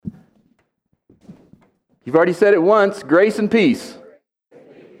You've already said it once, grace and peace.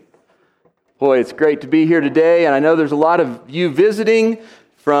 Boy, it's great to be here today, and I know there's a lot of you visiting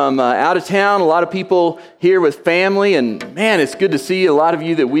from out of town, a lot of people here with family, and man, it's good to see a lot of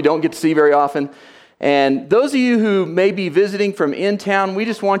you that we don't get to see very often. And those of you who may be visiting from in town, we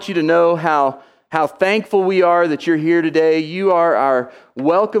just want you to know how thankful we are that you're here today. You are our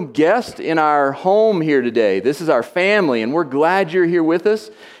welcome guest in our home here today. This is our family, and we're glad you're here with us.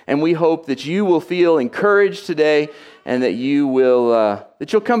 And we hope that you will feel encouraged today, and that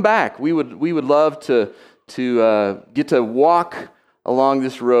you'll come back. We would love to get to walk along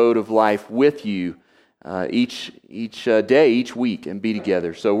this road of life with you each day, each week, and be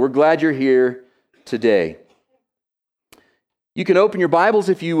together. So we're glad you're here today. You can open your Bibles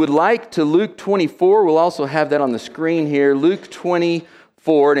if you would like to Luke 24. We'll also have that on the screen here, Luke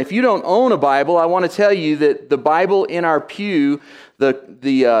 24. And if you don't own a Bible, I want to tell you that the Bible in our pew,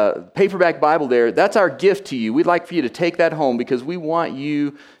 the paperback Bible there, that's our gift to you. We'd like for you to take that home because we want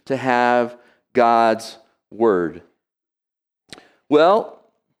you to have God's Word. Well,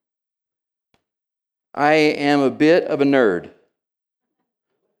 I am a bit of a nerd.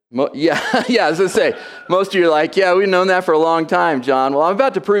 Yeah, I was going to say, most of you are like, yeah, we've known that for a long time, John. Well, I'm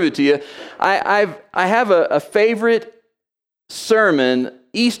about to prove it to you. I have a favorite sermon,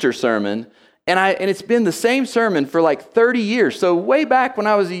 Easter sermon, and it's been the same sermon for like 30 years. So way back when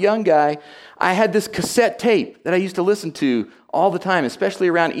I was a young guy, I had this cassette tape that I used to listen to all the time, especially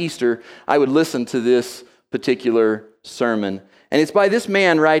around Easter. I would listen to this particular sermon. And it's by this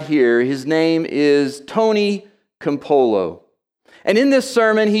man right here. His name is Tony Campolo. And in this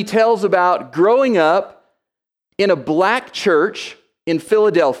sermon, he tells about growing up in a black church in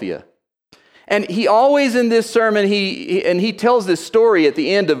Philadelphia. And he always in this sermon, he tells this story at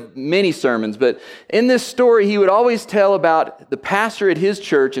the end of many sermons, but in this story, he would always tell about the pastor at his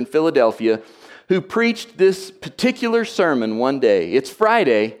church in Philadelphia who preached this particular sermon one day. It's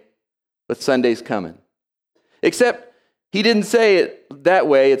Friday, but Sunday's coming. Except he didn't say it that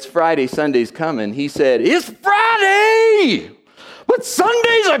way, it's Friday, Sunday's coming. He said, it's Friday! But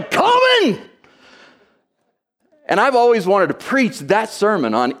Sundays are coming! And I've always wanted to preach that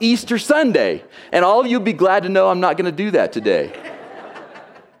sermon on Easter Sunday. And all of you will be glad to know I'm not going to do that today.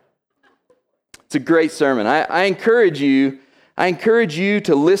 It's a great sermon. I encourage you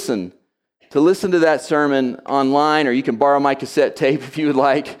to listen to that sermon online, or you can borrow my cassette tape if you would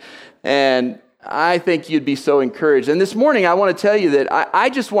like. And I think you'd be so encouraged. And this morning I want to tell you that I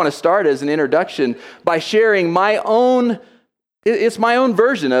just want to start as an introduction by sharing my own. It's my own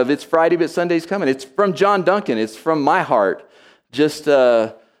version of It's Friday, but Sunday's coming. It's from John Duncan. It's from my heart. Just,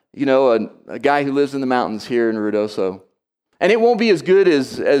 a guy who lives in the mountains here in Ruidoso. And it won't be as good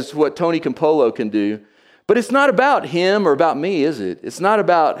as what Tony Campolo can do. But it's not about him or about me, is it? It's not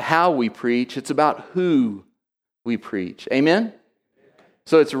about how we preach. It's about who we preach. Amen?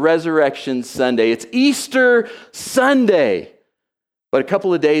 So it's Resurrection Sunday. It's Easter Sunday. But a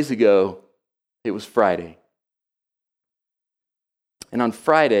couple of days ago, it was Friday. And on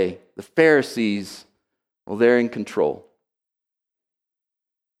Friday, the Pharisees, well, they're in control.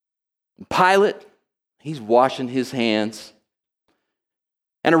 Pilate, he's washing his hands.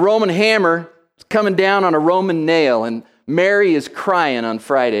 And a Roman hammer is coming down on a Roman nail. And Mary is crying on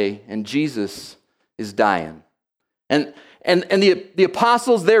Friday, and Jesus is dying. And the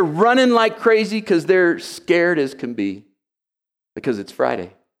apostles, they're running like crazy because they're scared as can be because it's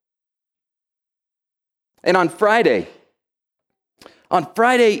Friday. And on Friday,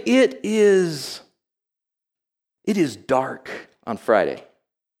 it is dark on Friday.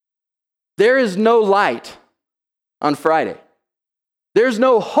 There is no light on Friday. There's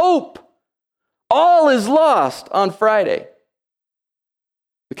no hope. All is lost on Friday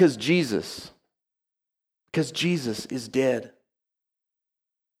because Jesus is dead.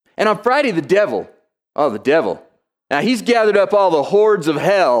 And on Friday, the devil. Now he's gathered up all the hordes of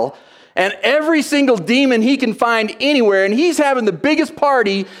hell and every single demon he can find anywhere, and he's having the biggest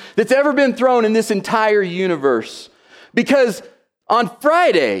party that's ever been thrown in this entire universe. Because on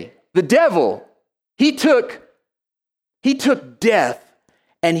Friday, the devil, he took death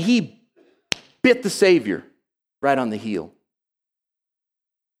and he bit the Savior right on the heel.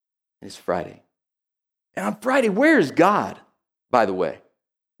 And it's Friday. And on Friday, where's God, by the way?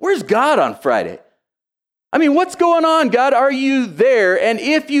 Where's God on Friday? I mean, what's going on, God? Are you there? And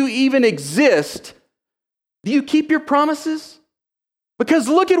if you even exist, do you keep your promises? Because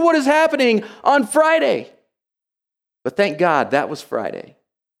look at what is happening on Friday. But thank God that was Friday.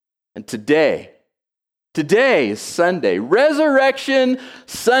 And today is Sunday. Resurrection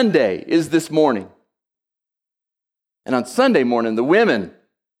Sunday is this morning. And on Sunday morning, the women,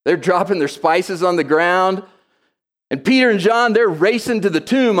 They're dropping their spices on the ground. And Peter and John, they're racing to the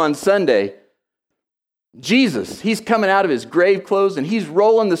tomb on Sunday. Jesus, he's coming out of his grave clothes and he's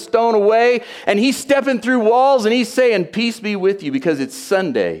rolling the stone away and he's stepping through walls and he's saying, peace be with you, because it's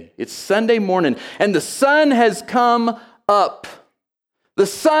Sunday. It's Sunday morning and the sun has come up. The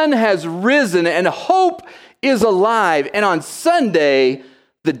sun has risen and hope is alive. And on Sunday,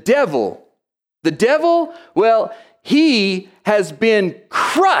 the devil, well, he has been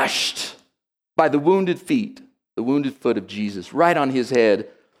crushed by the wounded foot of Jesus, right on his head.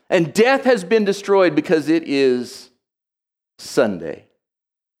 And death has been destroyed because it is Sunday.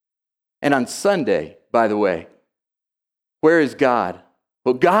 And on Sunday, by the way, where is God?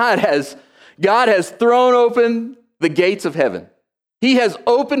 Well, God has thrown open the gates of heaven. He has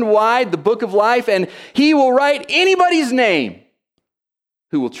opened wide the book of life, and he will write anybody's name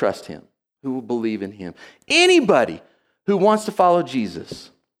who will trust him, who will believe in him. Anybody who wants to follow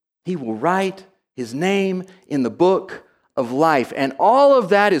Jesus, he will write his name in the book of life. And all of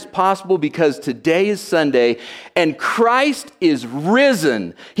that is possible because today is Sunday and Christ is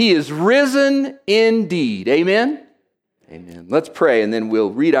risen. He is risen indeed. Amen? Amen. Let's pray and then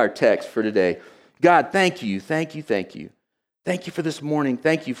we'll read our text for today. God, thank you, thank you, thank you. Thank you for this morning.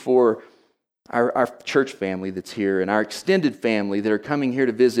 Thank you for our church family that's here and our extended family that are coming here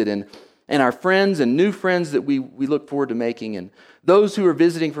to visit, and our friends and new friends that we look forward to making, and those who are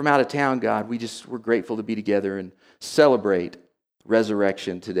visiting from out of town. God, we're grateful to be together and celebrate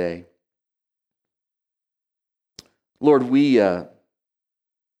resurrection today. Lord, we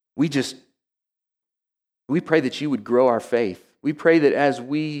pray that you would grow our faith. We pray that as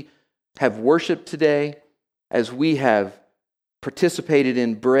we have worshiped today, as we have participated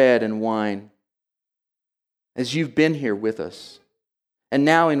in bread and wine, as you've been here with us, and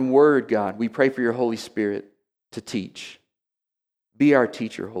now in word, God, we pray for your Holy Spirit to teach. Be our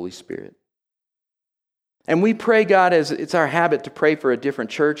teacher, Holy Spirit. And we pray, God, as it's our habit to pray for a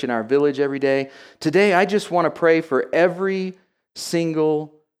different church in our village every day. Today, I just want to pray for every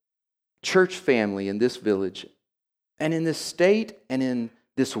single church family in this village and in this state and in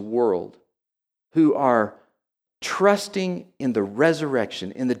this world who are trusting in the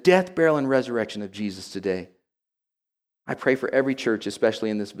resurrection, in the death, burial, and resurrection of Jesus today. I pray for every church,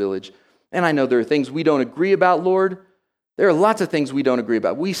 especially in this village. And I know there are things we don't agree about, Lord. There are lots of things we don't agree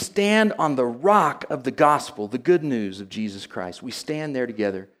about. We stand on the rock of the gospel, the good news of Jesus Christ. We stand there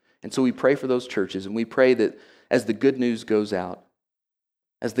together. And so we pray for those churches, and we pray that as the good news goes out,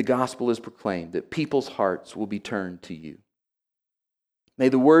 as the gospel is proclaimed, that people's hearts will be turned to you. May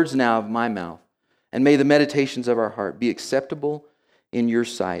the words now of my mouth and may the meditations of our heart be acceptable in your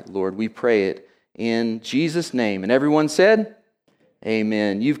sight, Lord. We pray it in Jesus' name. And everyone said,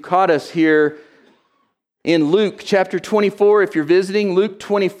 amen. You've caught us here in Luke chapter 24. If you're visiting, Luke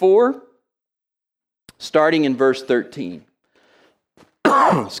 24, starting in verse 13.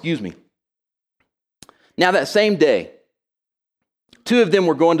 Excuse me. Now that same day, two of them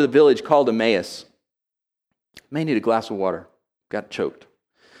were going to the village called Emmaus. May need a glass of water. Got choked.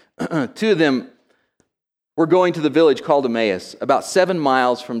 Two of them were going to the village called Emmaus, about 7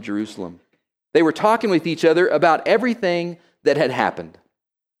 miles from Jerusalem. They were talking with each other about everything that had happened.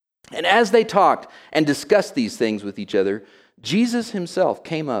 And as they talked and discussed these things with each other, Jesus himself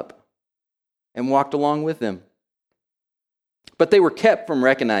came up and walked along with them. But they were kept from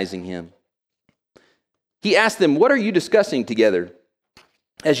recognizing him. He asked them, "What are you discussing together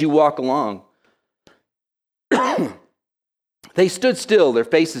as you walk along?" They stood still, their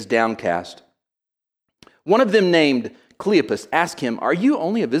faces downcast. One of them, named Cleopas, asked him, "Are you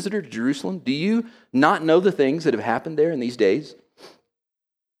only a visitor to Jerusalem? Do you not know the things that have happened there in these days?"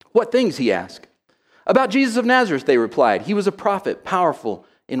 "What things?" he asked. "About Jesus of Nazareth," they replied. "He was a prophet, powerful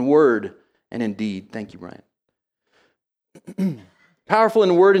in word and in deed." Thank you, Brian. "Powerful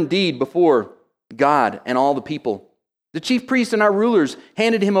in word and deed before God and all the people. The chief priests and our rulers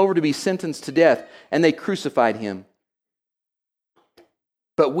handed him over to be sentenced to death, and they crucified him.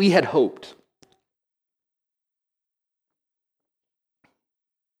 But we had hoped.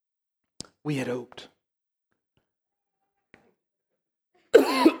 We had hoped.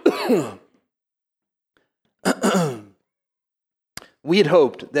 We had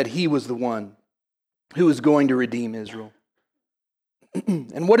hoped that he was the one who was going to redeem Israel.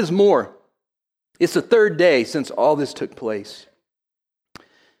 And what is more, it's the third day since all this took place.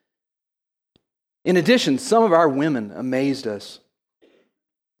 In addition, some of our women amazed us.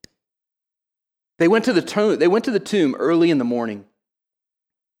 They went to the tomb early in the morning,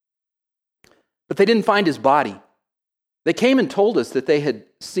 but they didn't find his body. They came and told us that they had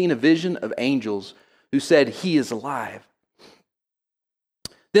seen a vision of angels who said, 'He is alive.'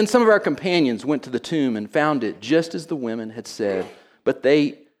 Then some of our companions went to the tomb and found it just as the women had said, but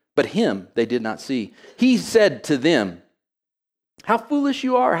him they did not see. He said to them, how foolish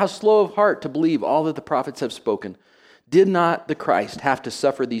you are, how slow of heart to believe all that the prophets have spoken. Did not the Christ have to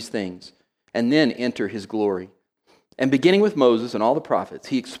suffer these things and then enter his glory? And beginning with Moses and all the prophets,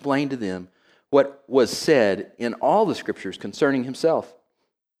 he explained to them what was said in all the scriptures concerning himself.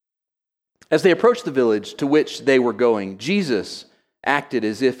 As they approached the village to which they were going, Jesus acted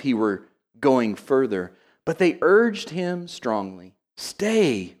as if he were going further, but they urged him strongly,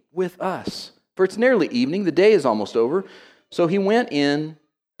 stay with us, for it's nearly evening, the day is almost over. So he went in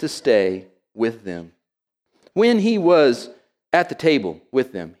to stay with them. When he was at the table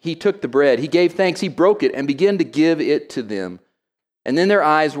with them, he took the bread, he gave thanks, he broke it, and began to give it to them. And then their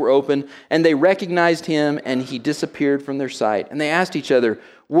eyes were opened, and they recognized him, and he disappeared from their sight. And they asked each other,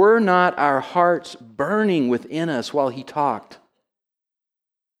 were not our hearts burning within us while he talked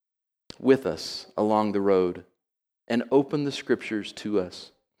with us along the road and opened the scriptures to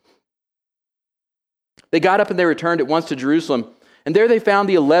us? They got up and they returned at once to Jerusalem, and there they found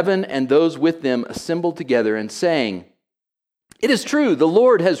the 11 and those with them assembled together and saying, it is true, the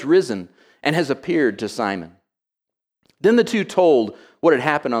Lord has risen and has appeared to Simon. Then the two told what had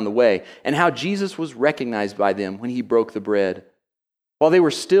happened on the way and how Jesus was recognized by them when he broke the bread. While they were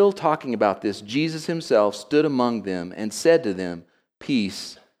still talking about this, Jesus himself stood among them and said to them,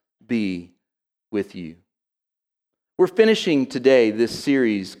 peace be with you. We're finishing today this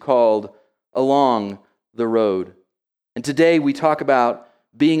series called Along the Road. And today we talk about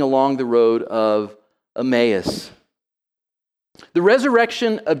being along the road of Emmaus. The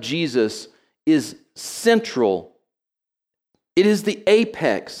resurrection of Jesus is central. It is the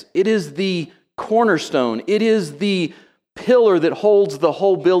apex. It is the cornerstone. It is the pillar that holds the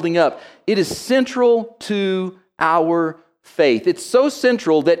whole building up. It is central to our faith. It's so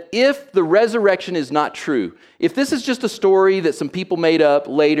central that if the resurrection is not true, if this is just a story that some people made up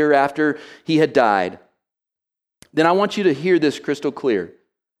later after he had died, then I want you to hear this crystal clear.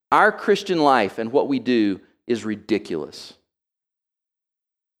 Our Christian life and what we do is ridiculous.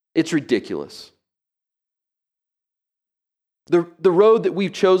 It's ridiculous. The road that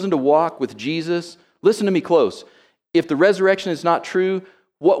we've chosen to walk with Jesus, listen to me close. If the resurrection is not true,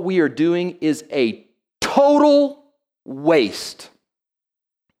 what we are doing is a total waste.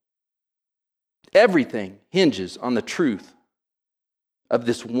 Everything hinges on the truth of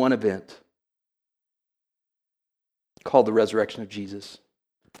this one event called the resurrection of Jesus.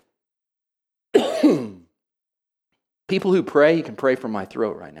 People who pray, you can pray from my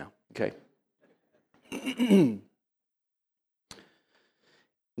throat right now, okay?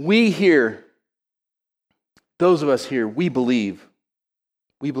 We here, those of us here, we believe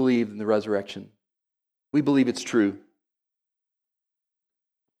in the resurrection. We believe it's true.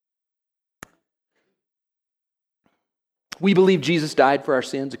 We believe Jesus died for our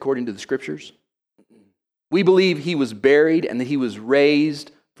sins according to the scriptures. We believe he was buried and that he was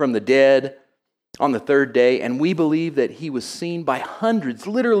raised from the dead on the third day. And we believe that he was seen by hundreds,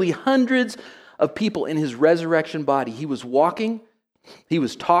 literally hundreds of people in his resurrection body. He was walking, he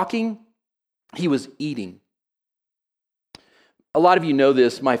was talking, he was eating. A lot of you know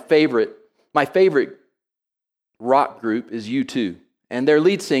this. My favorite rock group is U2. And their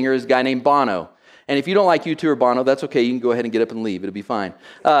lead singer is a guy named Bono. And if you don't like U2 or Bono, that's okay. You can go ahead and get up and leave. It'll be fine.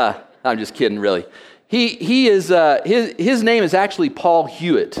 I'm just kidding, really. He is his name is actually Paul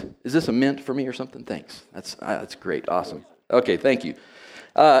Hewitt. Is this a mint for me or something? Thanks. That's great. Awesome. Okay, thank you.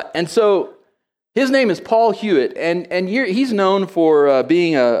 And so his name is Paul Hewitt, and he's known for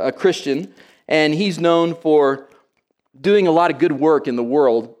being a Christian, and he's known for doing a lot of good work in the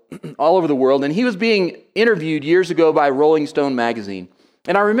world, all over the world. And he was being interviewed years ago by Rolling Stone magazine.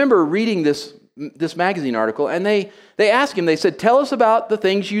 And I remember reading this magazine article, and they asked him, they said, tell us about the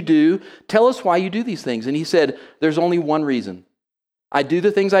things you do. Tell us why you do these things. And he said, there's only one reason. I do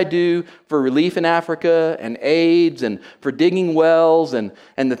the things I do for relief in Africa and AIDS and for digging wells and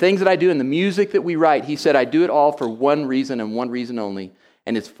the things that I do and the music that we write. He said, I do it all for one reason and one reason only,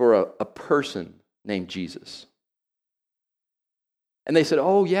 and it's for a person named Jesus. And they said,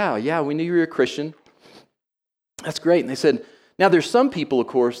 oh, yeah, we knew you were a Christian. That's great. And they said, now there's some people, of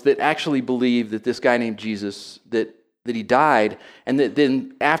course, that actually believe that this guy named Jesus, that he died, and that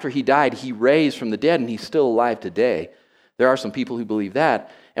then after he died, he raised from the dead, and he's still alive today. There are some people who believe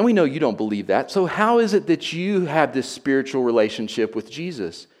that, and we know you don't believe that. So how is it that you have this spiritual relationship with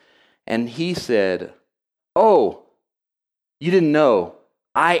Jesus? And he said, oh, you didn't know.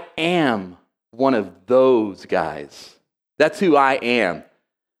 I am one of those guys. That's who I am.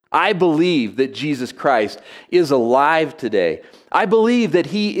 I believe that Jesus Christ is alive today. I believe that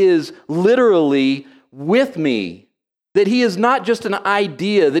He is literally with me, that He is not just an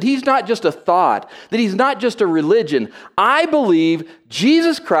idea, that He's not just a thought, that He's not just a religion. I believe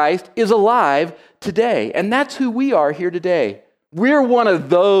Jesus Christ is alive today, and that's who we are here today. We're one of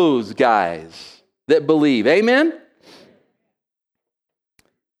those guys that believe. Amen?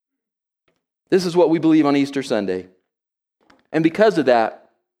 This is what we believe on Easter Sunday. And because of that,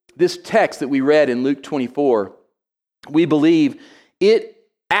 this text that we read in Luke 24, we believe it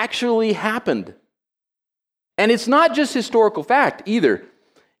actually happened. And it's not just historical fact either.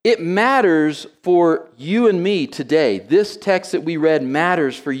 It matters for you and me today. This text that we read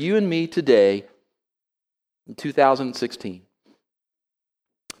matters for you and me today in 2016.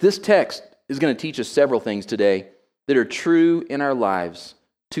 This text is going to teach us several things today that are true in our lives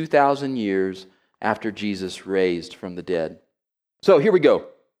 2,000 years after Jesus raised from the dead. So here we go.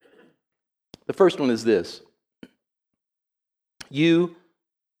 The first one is this. You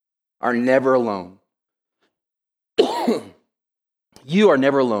are never alone. You are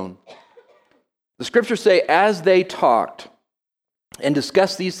never alone. The scriptures say, as they talked and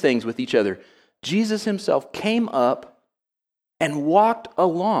discussed these things with each other, Jesus himself came up and walked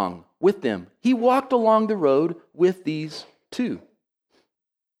along with them. He walked along the road with these two.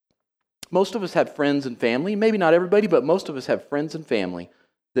 Most of us have friends and family, maybe not everybody, but most of us have friends and family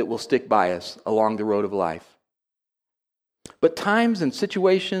that will stick by us along the road of life. But times and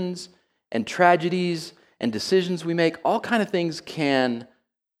situations and tragedies and decisions we make, all kind of things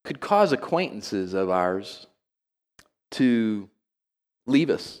could cause acquaintances of ours to leave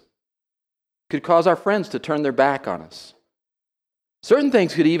us. Could cause our friends to turn their back on us. Certain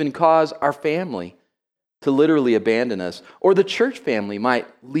things could even cause our family to literally abandon us, or the church family might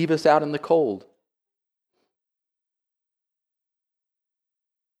leave us out in the cold.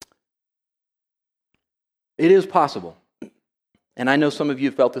 It is possible, and I know some of you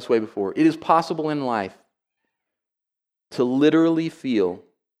have felt this way before, it is possible in life to literally feel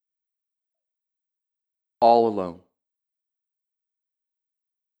all alone.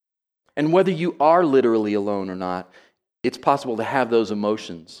 And whether you are literally alone or not, it's possible to have those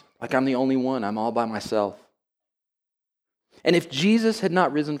emotions. Like, I'm the only one, I'm all by myself. And if Jesus had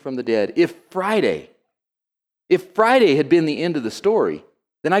not risen from the dead, if Friday had been the end of the story,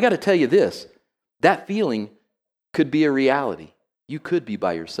 then I got to tell you this, that feeling could be a reality. You could be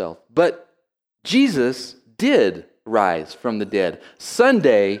by yourself. But Jesus did rise from the dead.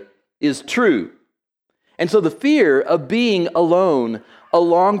 Sunday is true. And so the fear of being alone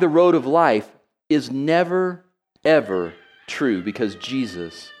along the road of life is never, ever true because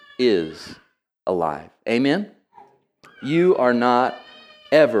Jesus is alive. Amen? You are not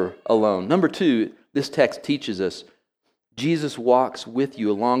ever alone. Number two, this text teaches us Jesus walks with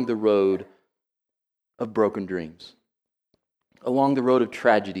you along the road of broken dreams, along the road of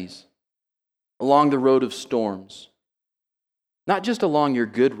tragedies, along the road of storms. Not just along your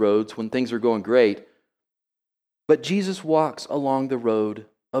good roads when things are going great, but Jesus walks along the road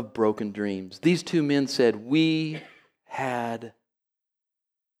of broken dreams. These two men said, we had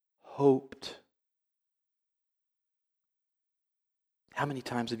hoped. How many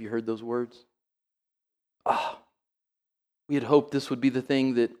times have you heard those words? We had hoped this would be the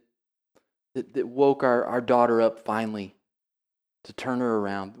thing that woke our daughter up finally to turn her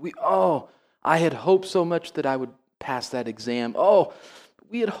around. I had hoped so much that I would pass that exam.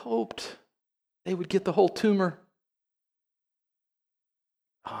 We had hoped they would get the whole tumor.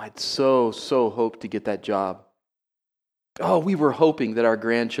 I'd so hoped to get that job. We were hoping that our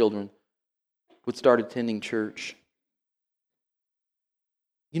grandchildren would start attending church.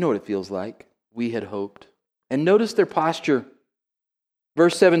 You know what it feels like. We had hoped. And notice their posture.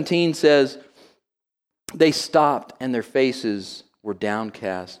 Verse 17 says, they stopped and their faces were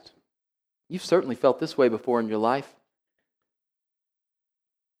downcast. You've certainly felt this way before in your life.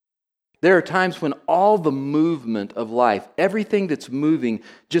 There are times when all the movement of life, everything that's moving,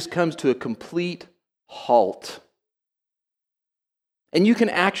 just comes to a complete halt. And you can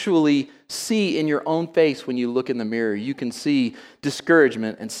actually see in your own face when you look in the mirror, you can see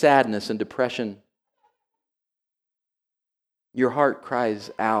discouragement and sadness and depression. Your heart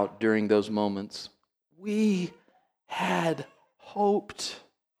cries out during those moments. We had hoped.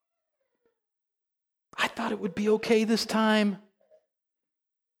 I thought it would be okay this time.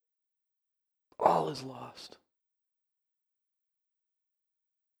 All is lost.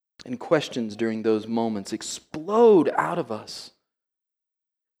 And questions during those moments explode out of us.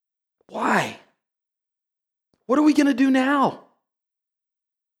 Why? What are we going to do now?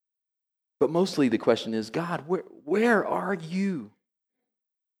 But mostly the question is, God, where are you?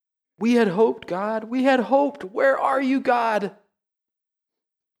 We had hoped, God. We had hoped. Where are you, God?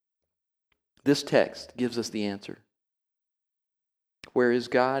 This text gives us the answer. Where is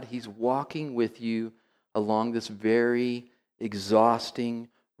God? He's walking with you along this very exhausting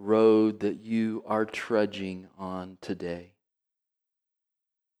road that you are trudging on today.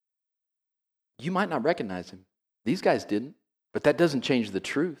 You might not recognize him. These guys didn't, but that doesn't change the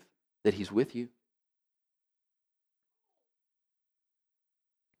truth that he's with you.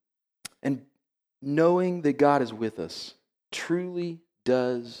 And knowing that God is with us truly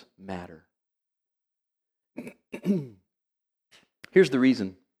does matter. Here's the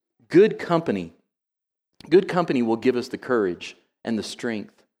reason. Good company will give us the courage and the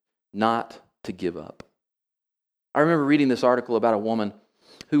strength not to give up. I remember reading this article about a woman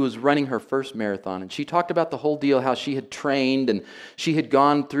who was running her first marathon, and she talked about the whole deal, how she had trained and she had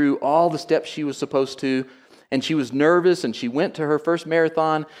gone through all the steps she was supposed to, and she was nervous, and she went to her first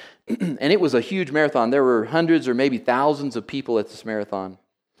marathon, and it was a huge marathon. There were hundreds or maybe thousands of people at this marathon.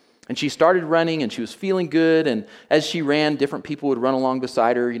 And she started running, and she was feeling good, and as she ran, different people would run along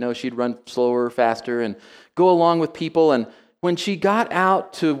beside her. You know, she'd run slower, faster, and go along with people. And when she got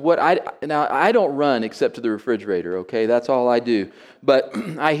out to now I don't run except to the refrigerator, okay? That's all I do. But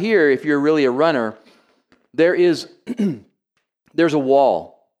I hear if you're really a runner, there's a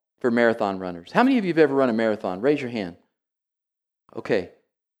wall for marathon runners. How many of you have ever run a marathon? Raise your hand. Okay.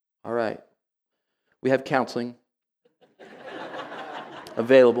 All right. We have counseling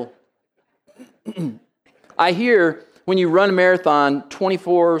available. I hear when you run a marathon,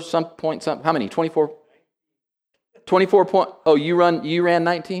 24 how many? 24 point, oh, you ran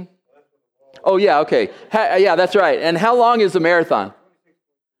 19? Oh, yeah, okay. Yeah, that's right. And how long is the marathon?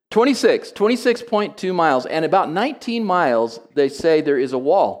 26.2 miles. And about 19 miles, they say there is a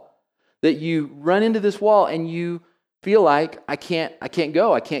wall. That you run into this wall and you feel like, I can't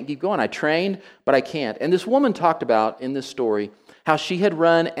go, I can't keep going. I trained, but I can't. And this woman talked about in this story how she had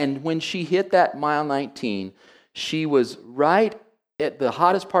run, and when she hit that mile 19, she was right at the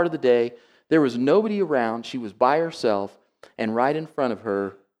hottest part of the day. There was nobody around. She was by herself, and right in front of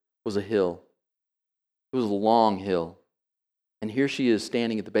her was a hill. It was a long hill. And here she is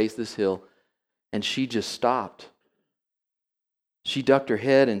standing at the base of this hill, and she just stopped. She ducked her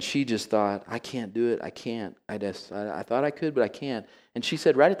head, and she just thought, I can't do it. I can't. I thought I could, but I can't. And she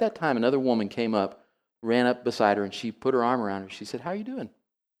said, right at that time, another woman came up, ran up beside her, and she put her arm around her. She said, how are you doing?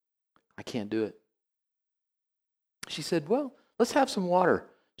 I can't do it. She said, well, let's have some water.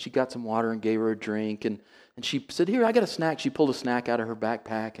 She got some water and gave her a drink, and she said, here, I got a snack. She pulled a snack out of her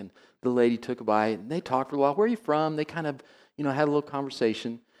backpack, and the lady took a bite, and they talked for a while. Where are you from? They kind of, had a little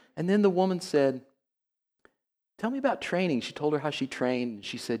conversation. And then the woman said, tell me about training. She told her how she trained, and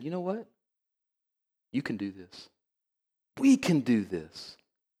she said, you know what? You can do this. We can do this.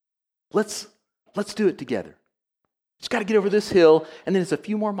 Let's do it together. Just got to get over this hill, and then it's a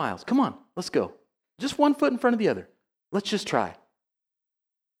few more miles. Come on, let's go. Just one foot in front of the other. Let's just try.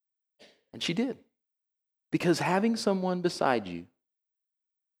 And she did. Because having someone beside you,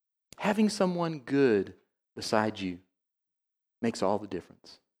 having someone good beside you, makes all the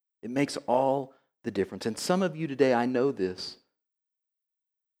difference. It makes all the difference. And some of you today, I know this.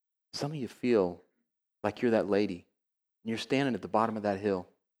 Some of you feel like you're that lady, and you're standing at the bottom of that hill.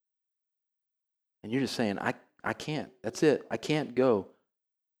 And you're just saying, I can't. That's it. I can't go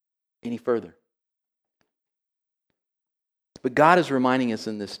any further. But God is reminding us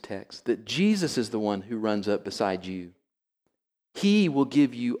in this text that Jesus is the one who runs up beside you. He will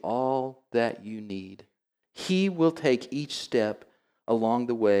give you all that you need. He will take each step along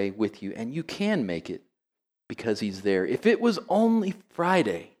the way with you, and you can make it because He's there. If it was only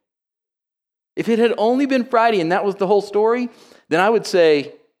Friday, if it had only been Friday and that was the whole story, then I would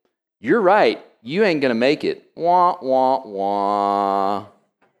say, you're right. You ain't going to make it. Wah, wah, wah.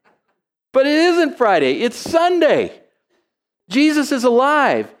 But it isn't Friday. It's Sunday. Jesus is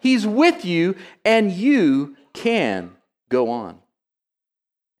alive. He's with you, and you can go on.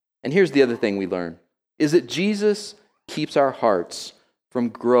 And here's the other thing we learn, is that Jesus keeps our hearts from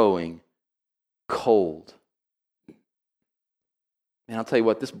growing cold. And I'll tell you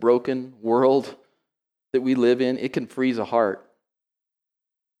what, this broken world that we live in, it can freeze a heart.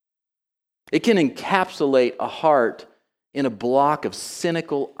 It can encapsulate a heart in a block of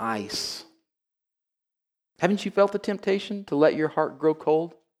cynical ice. Haven't you felt the temptation to let your heart grow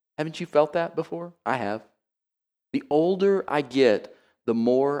cold? Haven't you felt that before? I have. The older I get, the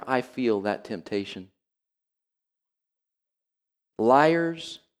more I feel that temptation.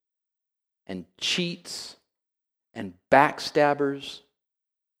 Liars and cheats and backstabbers,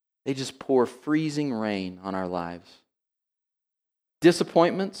 they just pour freezing rain on our lives.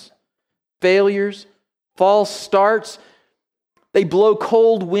 Disappointments, failures, false starts. They blow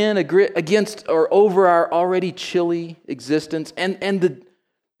cold wind against or over our already chilly existence. And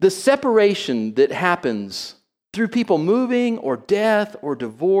the separation that happens through people moving or death or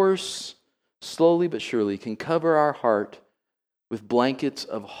divorce, slowly but surely can cover our heart with blankets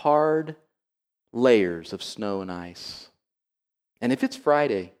of hard layers of snow and ice. And if it's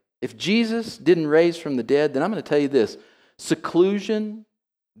Friday, if Jesus didn't raise from the dead, then I'm going to tell you this: seclusion,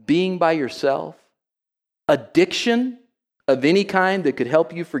 being by yourself, addiction of any kind that could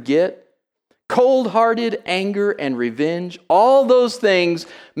help you forget, cold-hearted anger and revenge, all those things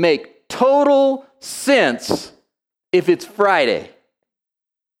make total sense if it's Friday.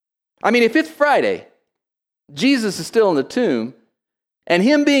 I mean, if it's Friday, Jesus is still in the tomb, and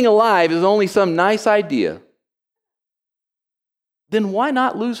him being alive is only some nice idea, then why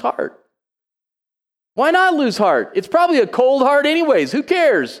not lose heart? Why not lose heart? It's probably a cold heart anyways. Who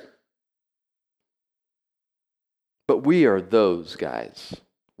cares? But we are those guys.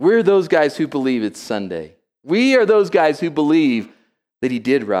 We're those guys who believe it's Sunday. We are those guys who believe that he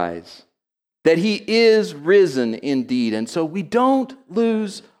did rise, that he is risen indeed. And so we don't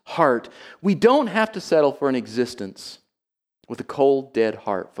lose heart. We don't have to settle for an existence with a cold, dead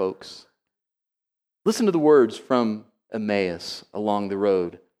heart, folks. Listen to the words from Emmaus along the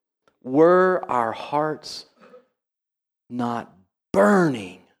road. Were our hearts not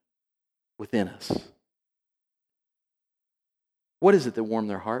burning within us? What is it that warmed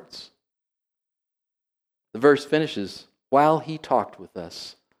their hearts? The verse finishes, while he talked with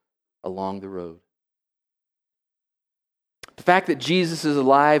us along the road. The fact that Jesus is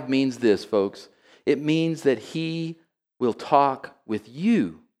alive means this, folks. It means that he will talk with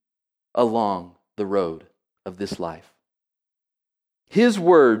you along the road of this life. His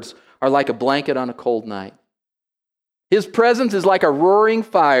words are like a blanket on a cold night. His presence is like a roaring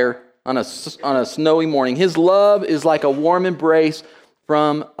fire on a snowy morning. His love is like a warm embrace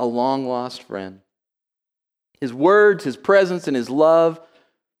from a long-lost friend. His words, his presence, and his love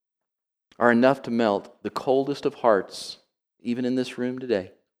are enough to melt the coldest of hearts, even in this room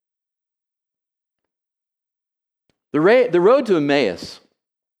today. The road to Emmaus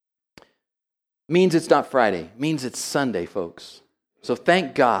means it's not Friday. It means it's Sunday, folks. So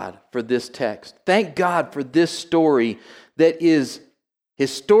thank God for this text. Thank God for this story that is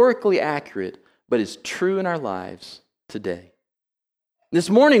historically accurate, but is true in our lives today. This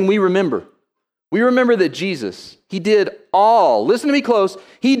morning we remember that Jesus, he did all, listen to me close,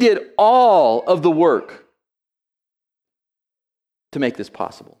 he did all of the work to make this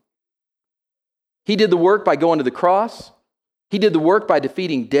possible. He did the work by going to the cross. He did the work by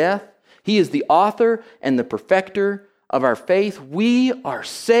defeating death. He is the author and the perfecter of our faith. We are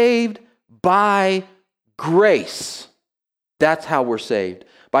saved by grace. That's how we're saved.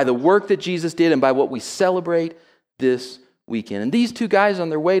 By the work that Jesus did and by what we celebrate this weekend. And these two guys on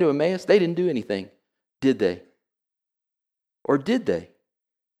their way to Emmaus, they didn't do anything, did they? Or did they?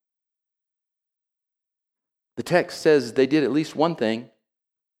 The text says they did at least one thing.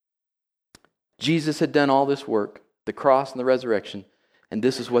 Jesus had done all this work, the cross and the resurrection, and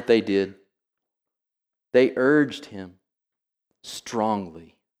this is what they did. They urged him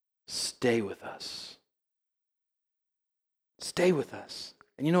strongly, stay with us. Stay with us.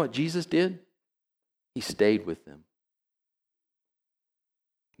 And you know what Jesus did? He stayed with them.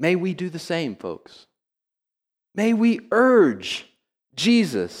 May we do the same, folks. May we urge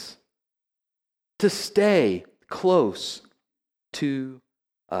Jesus to stay close to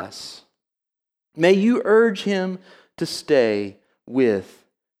us. May you urge him to stay with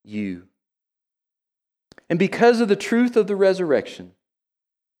you. And because of the truth of the resurrection,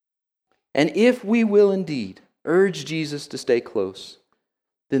 and if we will indeed urge Jesus to stay close,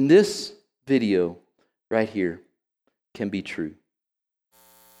 then this video right here can be true.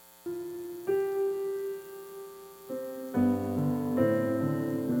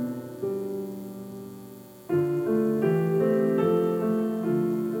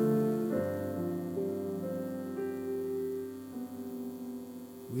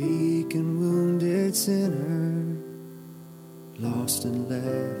 Weak and wounded sinner, lost and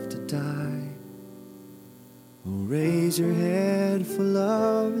left to die. Oh, raise your head, for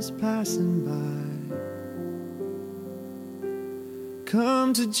love is passing by.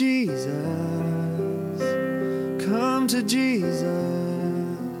 Come to Jesus, come to Jesus,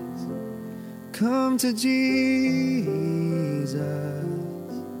 come to Jesus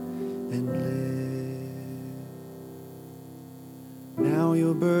and live. Now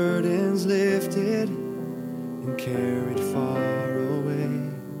your burden's lifted and carried far away,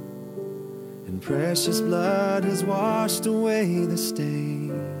 and precious blood has washed away the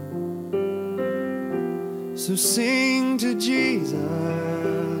stain. So sing to Jesus,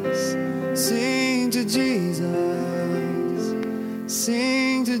 sing to Jesus,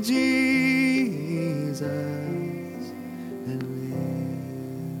 sing to Jesus, and live.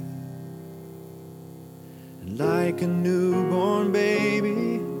 And like a newborn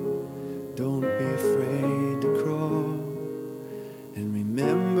baby, don't be afraid to crawl. And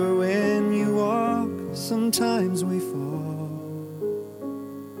remember, when you walk, sometimes we fall.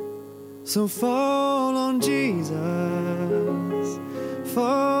 So fall on Jesus,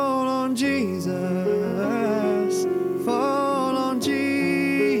 fall on Jesus, fall on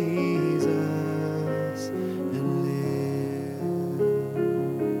Jesus, and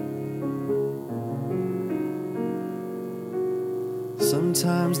live.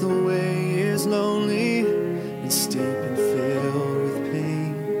 Sometimes the way is lonely, it's steep and filled with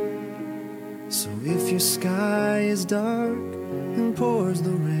pain. So if your sky is dark and pours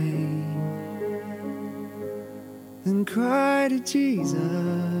the rain, then cry to Jesus,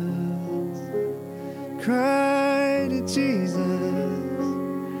 cry to Jesus,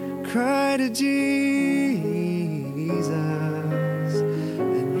 cry to Jesus,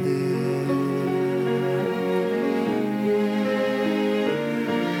 and live.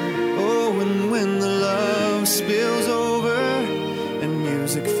 Oh, and when the love spills over and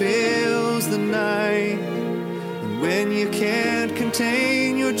music fills the night, and when you can't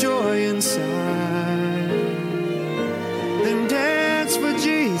contain your joy inside, then dance for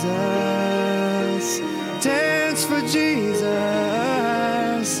Jesus, dance for Jesus,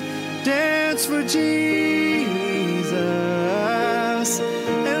 dance for Jesus,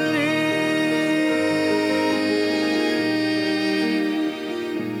 and live.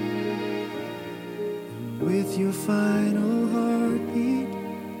 And with your final heartbeat,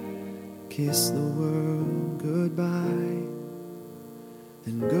 kiss the world goodbye,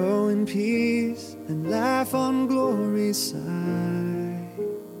 and go in peace and laugh on glory's side,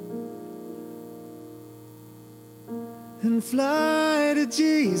 and fly to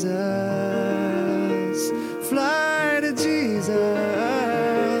Jesus, fly to Jesus,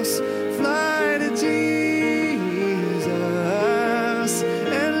 fly to Jesus,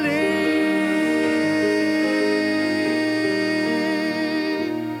 and live.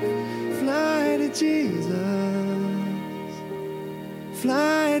 Fly to Jesus,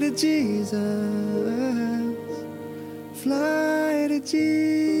 fly to Jesus, fly to Jesus,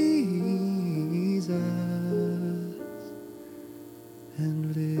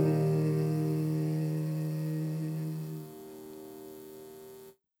 and live.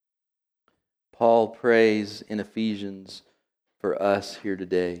 Paul prays in Ephesians for us here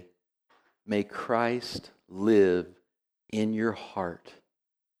today. May Christ live in your heart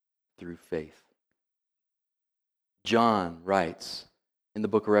through faith. John writes in the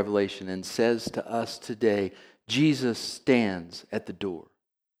book of Revelation and says to us today, Jesus stands at the door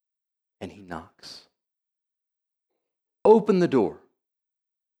and he knocks. Open the door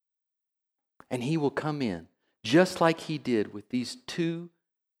and he will come in, just like he did with these two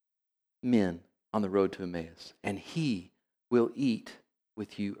men on the road to Emmaus, and he will eat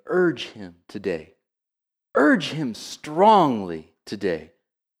with you. Urge him today. Urge him strongly today.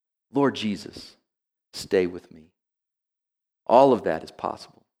 Lord Jesus, stay with me. All of that is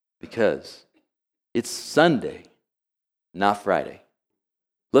possible because it's Sunday, not Friday.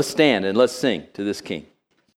 Let's stand and let's sing to this King.